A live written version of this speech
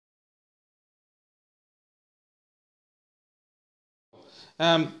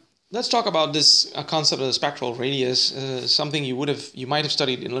Let's talk about this concept of the spectral radius, something you might have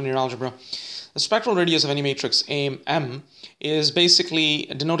studied in linear algebra. The spectral radius of any matrix M is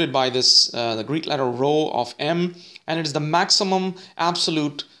basically denoted by this the Greek letter rho of M, and it is the maximum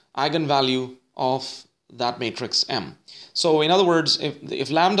absolute eigenvalue of that matrix M. So in other words,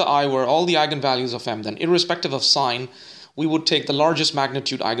 if lambda I were all the eigenvalues of M, then irrespective of sign, we would take the largest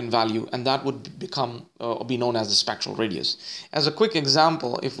magnitude eigenvalue, and that would be known as the spectral radius. As a quick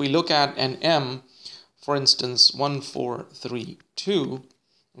example, if we look at an M, for instance, 1, 4, 3, 2,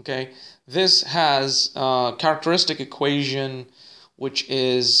 okay, this has a characteristic equation which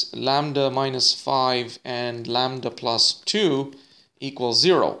is lambda minus 5 and lambda plus 2 equals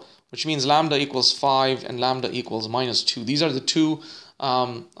 0, which means lambda equals 5 and lambda equals minus 2. These are the two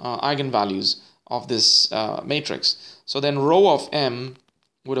eigenvalues of this matrix. So then rho of M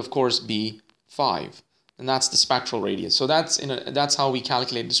would of course be 5, and that's the spectral radius. So that's how we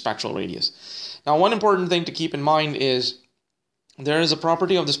calculate the spectral radius. Now, one important thing to keep in mind is there is a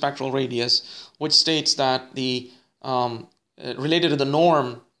property of the spectral radius which states that the related to the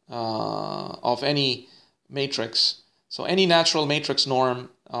norm of any matrix. So any natural matrix norm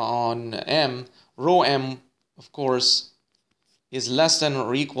on M, rho M, of course, is less than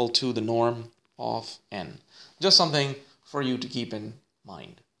or equal to the norm of N. Just something for you to keep in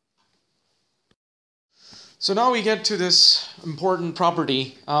mind. So now we get to this important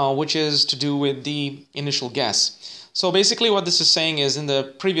property, which is to do with the initial guess. So basically what this is saying is, in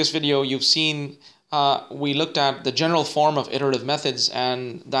the previous video you've seen we looked at the general form of iterative methods,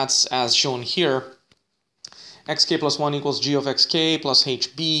 and that's as shown here. xk plus 1 equals g of xk plus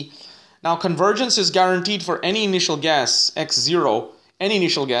hb. Now convergence is guaranteed for any initial guess, x0, any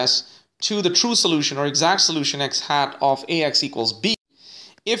initial guess, to the true solution or exact solution x hat of ax equals b,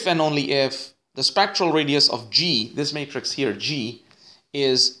 if and only if the spectral radius of G, this matrix here, G,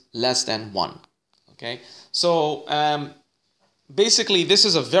 is less than 1. Okay, so basically this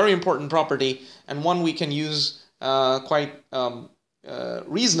is a very important property, and one we can use quite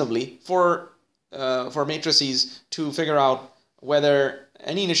reasonably for matrices to figure out whether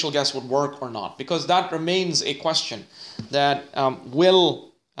any initial guess would work or not, because that remains a question that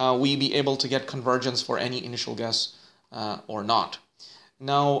will we be able to get convergence for any initial guess or not.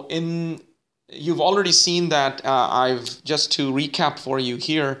 Now, you've already seen that just to recap for you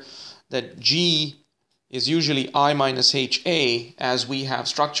here, that G is usually I minus HA as we have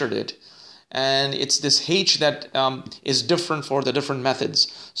structured it. And it's this H that is different for the different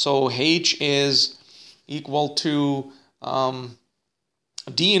methods. So H is equal to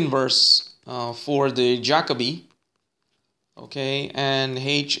D inverse for the Jacobi. Okay, and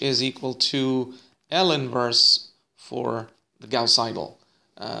H is equal to L inverse for the Gauss-seidel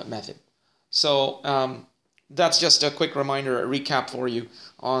method. So that's just a quick reminder, a recap for you.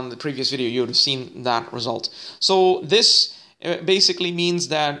 On the previous video you would have seen that result. So this basically means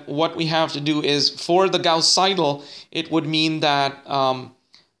that what we have to do is, for the Gauss-seidel, it would mean that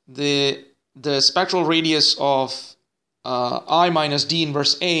the spectral radius of I minus D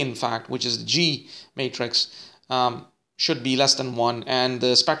inverse A, in fact, which is the G matrix, should be less than 1, and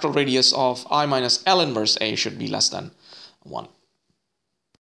the spectral radius of I minus L inverse A should be less than 1.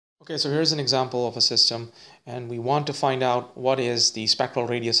 Okay, so here's an example of a system, and we want to find out what is the spectral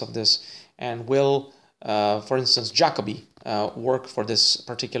radius of this, and will, for instance, Jacobi work for this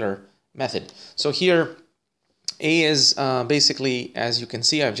particular method. So here, A is basically, as you can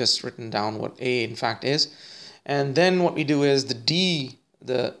see, I've just written down what A in fact is, and then what we do is the D,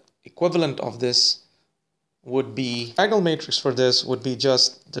 the equivalent of this, would be diagonal matrix for this would be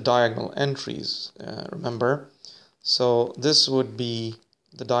just the diagonal entries, remember. So this would be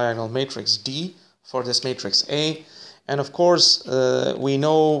the diagonal matrix D for this matrix A, and of course we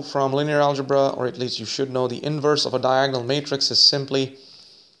know from linear algebra, or at least you should know, the inverse of a diagonal matrix is simply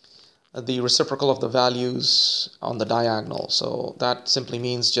the reciprocal of the values on the diagonal. So that simply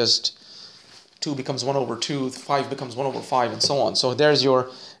means just 2 becomes 1 over 2, 5 becomes 1 over 5, and so on. So there's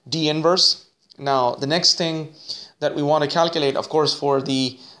your D inverse. Now, the next thing that we want to calculate, of course, for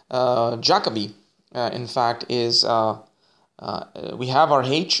the Jacobi, in fact, is we have our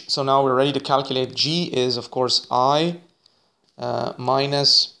H. So now we're ready to calculate. G is, of course, I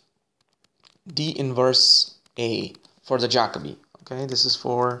minus D inverse A for the Jacobi. Okay, this is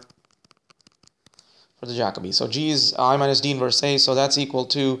for the Jacobi. So G is I minus D inverse A. So that's equal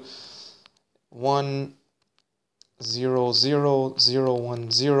to 1, 0, 0, 0,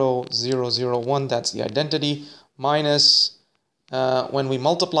 1, 0, 0, 0, 1, that's the identity, minus, when we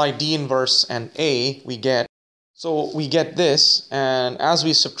multiply D inverse and A, we get this, and as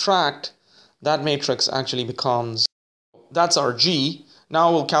we subtract, that matrix actually becomes, that's our G.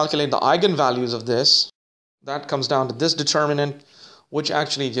 Now we'll calculate the eigenvalues of this. That comes down to this determinant, which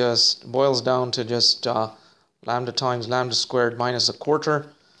actually just boils down to just lambda times lambda squared minus a quarter,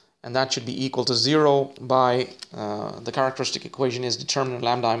 and that should be equal to 0 by the characteristic equation is determinant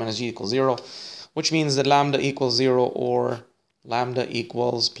lambda I minus g equals 0, which means that lambda equals 0 or lambda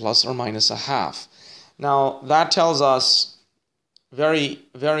equals plus or minus a half. Now that tells us very,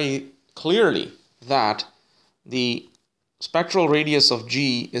 very clearly that the spectral radius of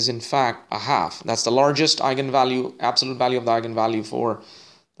G is in fact a half. That's the largest eigenvalue, absolute value of the eigenvalue for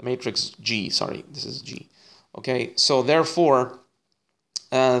the matrix G. Sorry, this is G. Okay, so therefore,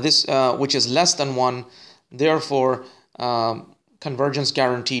 this which is less than 1, therefore convergence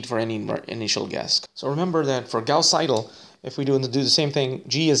guaranteed for any initial guess. So remember that for Gauss-seidel, if we do the same thing,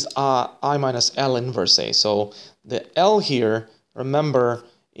 G is I minus L inverse A. So the L here, remember,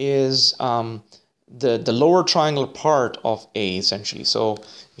 is the lower triangular part of A essentially. So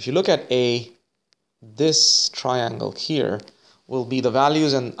if you look at A, this triangle here will be the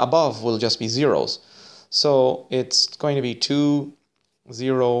values, and above will just be zeros. So it's going to be 2,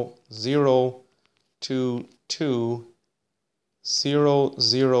 0, 0, 2, 2, 0,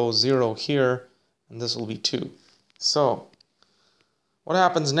 0, 0 here, and this will be 2. So what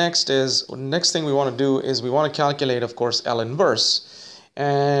happens next is, the next thing we want to do is we want to calculate, of course, L inverse.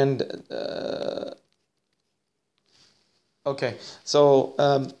 And okay, so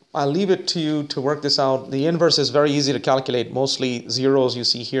I'll leave it to you to work this out. The inverse is very easy to calculate, mostly zeros you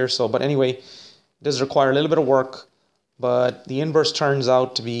see here. So, but anyway, it does require a little bit of work, but the inverse turns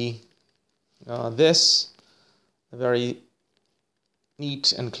out to be this, very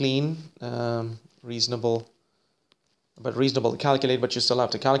neat and clean, reasonable to calculate, but you still have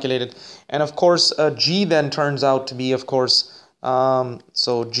to calculate it. And of course, G then turns out to be, of course,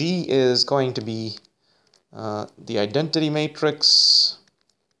 so G is going to be the identity matrix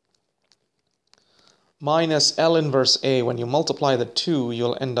minus L inverse A. When you multiply the two,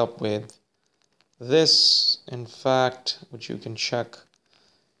 you'll end up with this, in fact, which you can check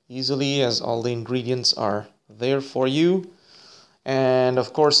easily as all the ingredients are there for you. And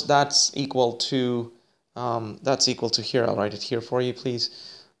of course, that's equal to here. I'll write it here for you, please.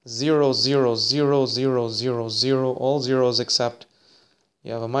 0, 0, 0, 0, 0, 0, all zeros except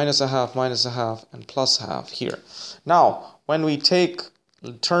you have a minus a half, and plus a half here. Now, when we take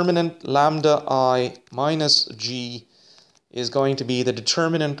determinant lambda I minus G is going to be the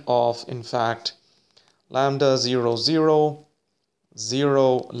determinant of, in fact, lambda 0, 0,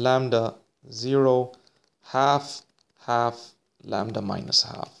 0, lambda 0, half, half, lambda minus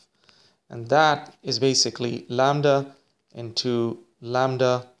half. And that is basically lambda into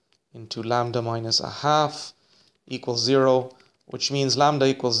lambda minus a half equals 0, which means lambda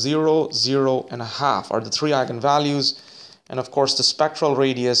equals 0, 0, and a half are the three eigenvalues. And of course, the spectral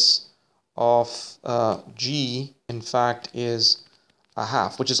radius of G, in fact, is a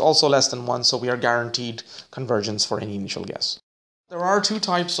half, which is also less than 1, so we are guaranteed convergence for any initial guess. There are two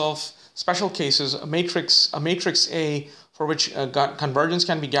types of special cases, a matrix A for which convergence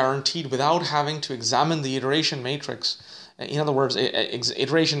can be guaranteed without having to examine the iteration matrix. In other words,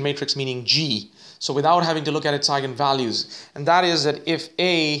 iteration matrix meaning G, so without having to look at its eigenvalues. And that is that if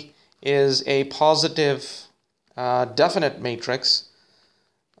A is a positive definite matrix,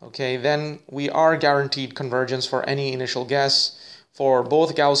 okay, then we are guaranteed convergence for any initial guess for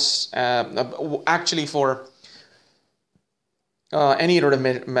both Gauss, actually for any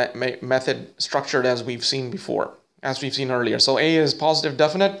iterative method structured as we've seen before, as we've seen earlier. So A is positive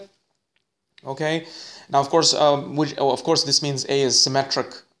definite, okay. Now, of course, this means A is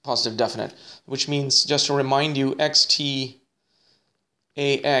symmetric positive definite, which means, just to remind you, xt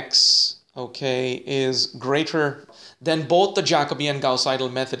ax, okay, is greater than both the Jacobi and Gauss-seidel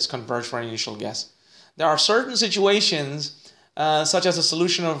methods converge for an initial guess. There are certain situations, such as the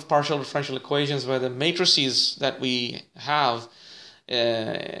solution of partial differential equations, where the matrices that we have,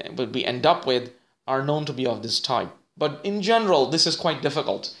 we end up with, are known to be of this type. But in general, this is quite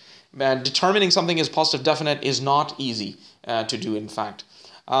difficult. Determining something is positive definite is not easy to do, in fact.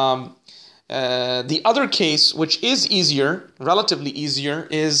 The other case, which is easier, relatively easier,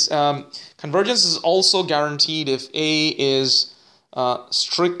 is convergence is also guaranteed if A is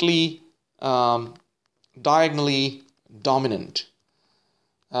strictly diagonally dominant.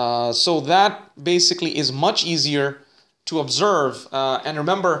 So that basically is much easier to observe. And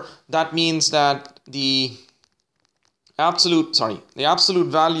remember, that means that the absolute value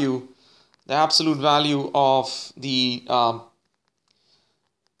of the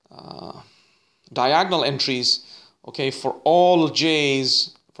diagonal entries, okay, for all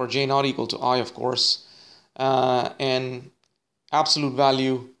j's, for j not equal to I, of course, and absolute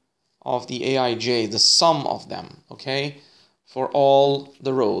value of the aij, the sum of them, okay, for all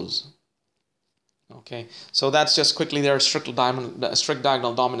the rows. Okay, so that's just quickly their strict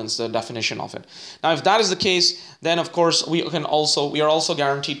diagonal dominance, the definition of it. Now, if that is the case, then of course we are also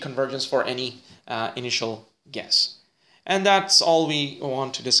guaranteed convergence for any initial guess. And that's all we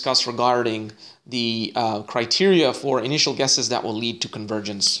want to discuss regarding the criteria for initial guesses that will lead to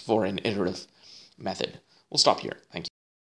convergence for an iterative method. We'll stop here. Thank you.